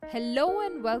Hello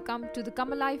and welcome to the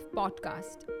Come Alive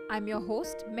podcast. I'm your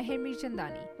host, Meher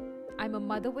Mirchandani. I'm a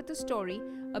mother with a story,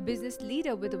 a business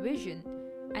leader with a vision,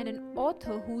 and an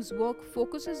author whose work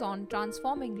focuses on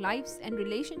transforming lives and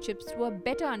relationships through a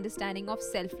better understanding of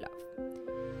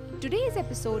self-love. Today's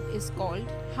episode is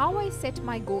called How I Set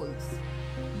My Goals,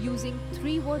 using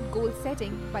 3-word goal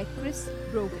setting by Chris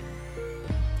Brogan.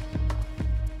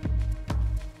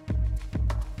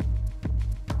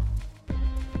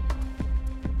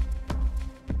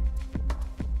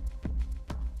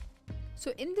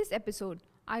 So in this episode,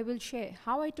 I will share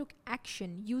how I took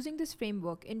action using this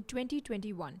framework in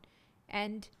 2021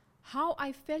 and how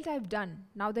I felt I've done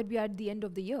now that we are at the end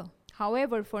of the year.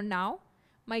 However, for now,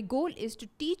 my goal is to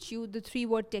teach you the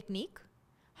 3-word technique,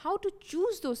 how to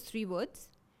choose those 3 words,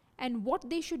 and what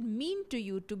they should mean to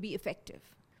you to be effective.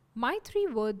 My 3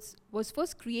 words was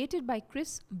first created by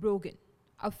Chris Brogan,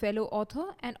 a fellow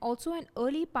author and also an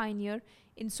early pioneer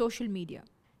in social media.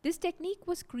 This technique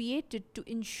was created to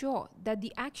ensure that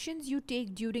the actions you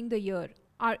take during the year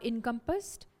are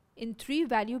encompassed in 3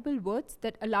 valuable words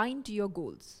that align to your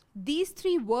goals. These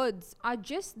 3 words are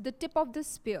just the tip of the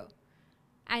spear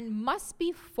and must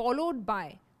be followed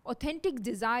by authentic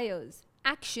desires,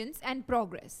 actions, and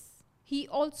progress. He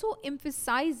also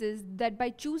emphasizes that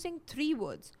by choosing 3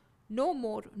 words, no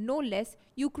more, no less,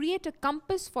 you create a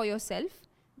compass for yourself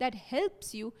that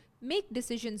helps you make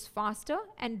decisions faster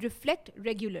and reflect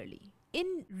regularly.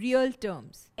 In real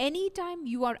terms, anytime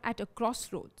you are at a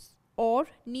crossroads or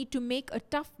need to make a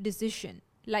tough decision,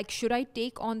 like should I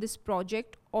take on this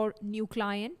project or new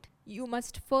client, you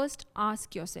must first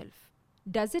ask yourself,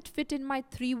 does it fit in my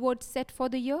 3-word set for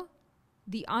the year?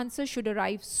 The answer should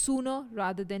arrive sooner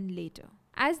rather than later.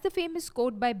 As the famous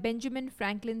quote by Benjamin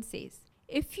Franklin says,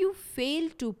 if you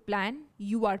fail to plan,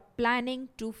 you are planning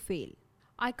to fail.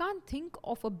 I can't think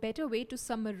of a better way to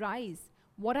summarize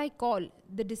what I call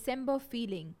the December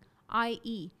feeling,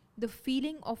 i.e., the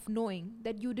feeling of knowing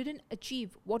that you didn't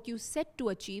achieve what you set to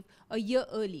achieve a year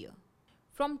earlier.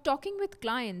 From talking with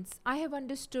clients, I have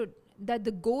understood that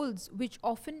the goals which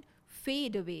often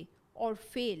fade away or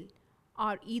fail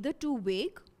are either too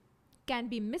vague, can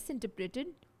be misinterpreted,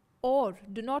 or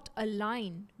do not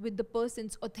align with the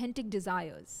person's authentic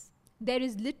desires. There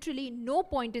is literally no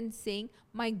point in saying,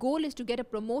 my goal is to get a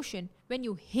promotion when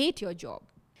you hate your job.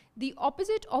 The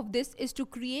opposite of this is to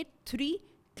create 3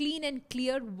 clean and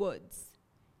clear words.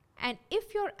 And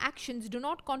if your actions do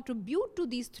not contribute to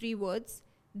these 3 words,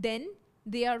 then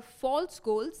they are false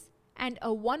goals and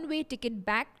a one-way ticket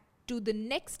back to the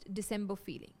next December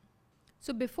feeling.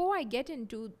 So before I get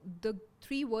into the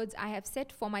 3 words I have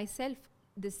set for myself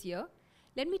this year,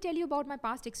 let me tell you about my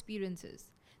past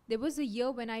experiences. There was a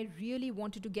year when I really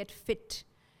wanted to get fit,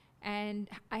 and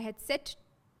I had set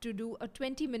to do a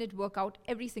 20-minute workout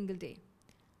every single day.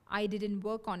 I didn't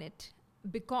work on it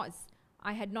because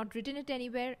I had not written it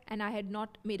anywhere and I had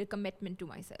not made a commitment to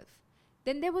myself.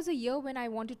 Then there was a year when I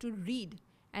wanted to read,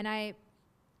 and I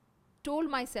told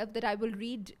myself that I will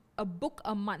read a book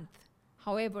a month.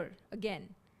 However,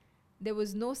 again, there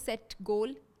was no set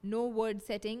goal, no word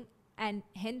setting, and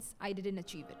hence I didn't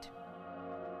achieve it.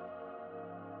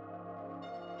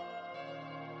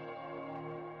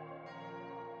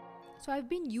 So I've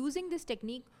been using this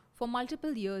technique for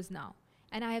multiple years now,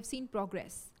 and I have seen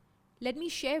progress. Let me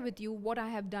share with you what I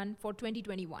have done for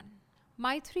 2021.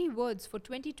 My 3 words for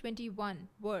 2021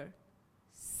 were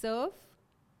serve,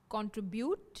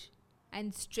 contribute,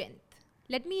 and strength.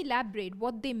 Let me elaborate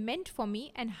what they meant for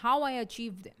me and how I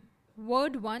achieved them.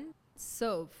 Word 1,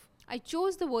 serve. I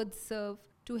chose the word serve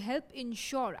to help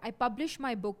ensure I publish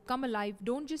my book Come Alive,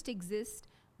 Don't Just Exist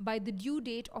by the due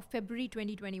date of February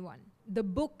 2021. The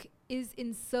book is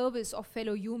in service of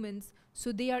fellow humans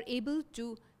so they are able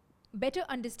to better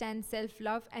understand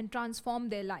self-love and transform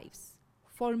their lives.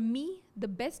 For me, the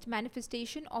best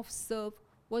manifestation of serve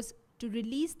was to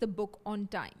release the book on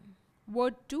time.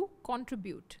 Word 2,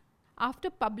 contribute. After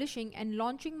publishing and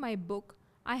launching my book,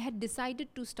 I had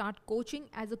decided to start coaching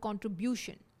as a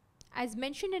contribution. As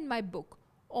mentioned in my book,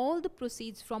 all the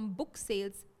proceeds from book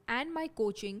sales and my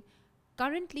coaching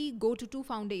currently go to 2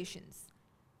 foundations.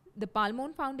 The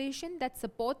Palmon Foundation that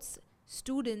supports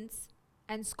students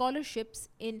and scholarships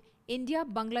in India,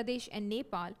 Bangladesh, and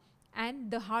Nepal,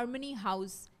 and the Harmony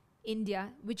House, India,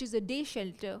 which is a day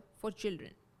shelter for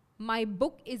children. My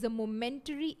book is a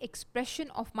momentary expression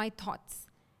of my thoughts,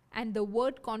 and the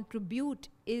word contribute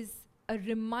is a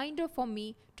reminder for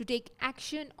me to take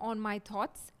action on my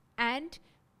thoughts and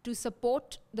to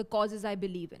support the causes I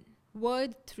believe in.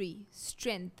 Word 3,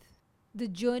 strength. The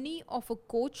journey of a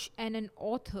coach and an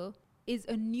author is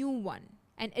a new one,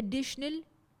 an additional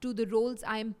to the roles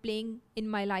I am playing in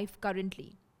my life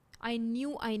currently. I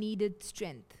knew I needed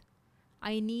strength.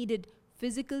 I needed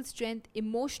physical strength,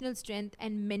 emotional strength,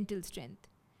 and mental strength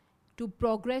to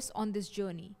progress on this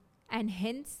journey. And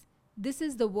hence, this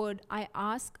is the word I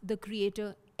ask the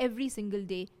Creator every single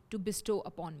day to bestow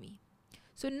upon me.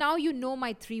 So now you know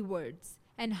my 3 words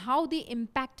and how they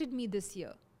impacted me this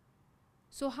year.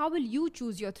 So, how will you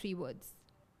choose your 3 words?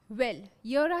 Well,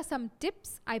 here are some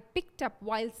tips I picked up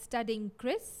while studying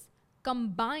Chris,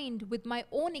 combined with my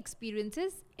own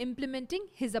experiences implementing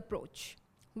his approach.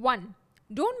 1.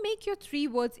 Don't make your 3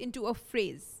 words into a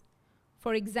phrase.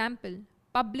 For example,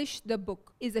 publish the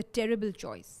book is a terrible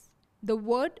choice. The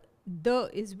word the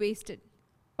is wasted.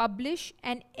 Publish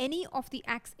and any of the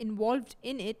acts involved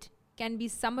in it can be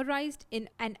summarized in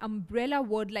an umbrella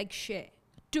word like share.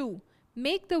 2.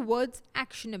 Make the words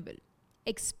actionable.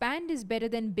 Expand is better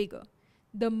than bigger.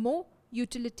 The more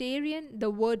utilitarian the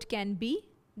word can be,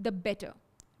 the better.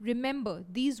 Remember,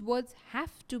 these words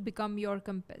have to become your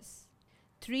compass.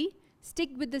 3. Stick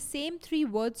with the same 3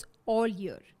 words all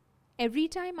year. Every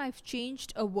time I've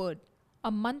changed a word,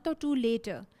 a month or 2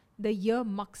 later, the year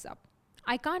mucks up.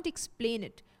 I can't explain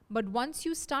it, but once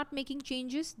you start making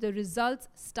changes, the results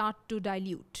start to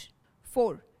dilute.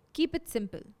 4. Keep it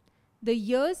simple. The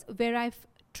years where I've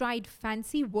tried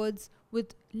fancy words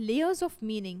with layers of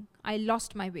meaning, I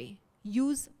lost my way.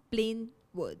 Use plain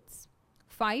words.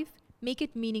 5. Make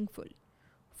it meaningful.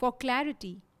 For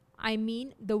clarity, I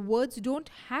mean the words don't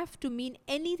have to mean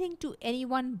anything to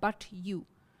anyone but you.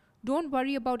 Don't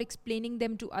worry about explaining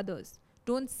them to others.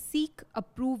 Don't seek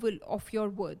approval of your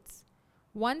words.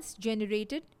 Once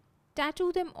generated,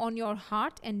 tattoo them on your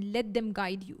heart and let them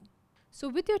guide you. So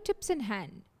with your tips in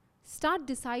hand, start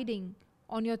deciding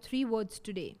on your 3 words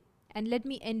today. And let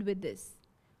me end with this.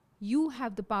 You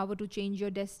have the power to change your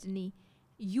destiny.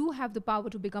 You have the power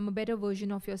to become a better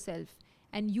version of yourself.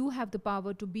 And you have the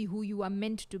power to be who you are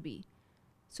meant to be.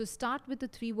 So start with the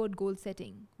 3-word goal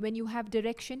setting. When you have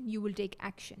direction, you will take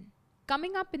action.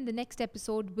 Coming up in the next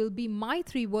episode will be my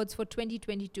 3 words for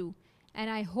 2022. And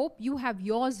I hope you have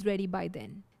yours ready by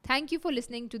then. Thank you for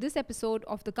listening to this episode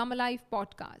of the Come Alive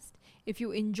podcast. If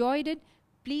you enjoyed it,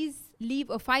 please leave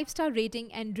a 5-star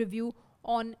rating and review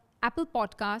on Apple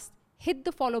Podcasts, hit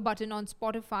the follow button on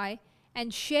Spotify,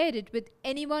 and share it with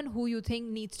anyone who you think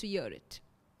needs to hear it.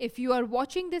 If you are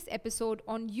watching this episode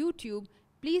on YouTube,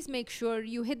 please make sure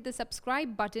you hit the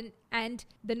subscribe button and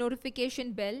the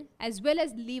notification bell, as well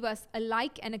as leave us a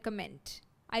like and a comment.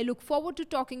 I look forward to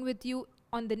talking with you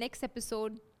on the next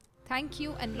episode. Thank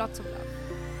you and lots of love.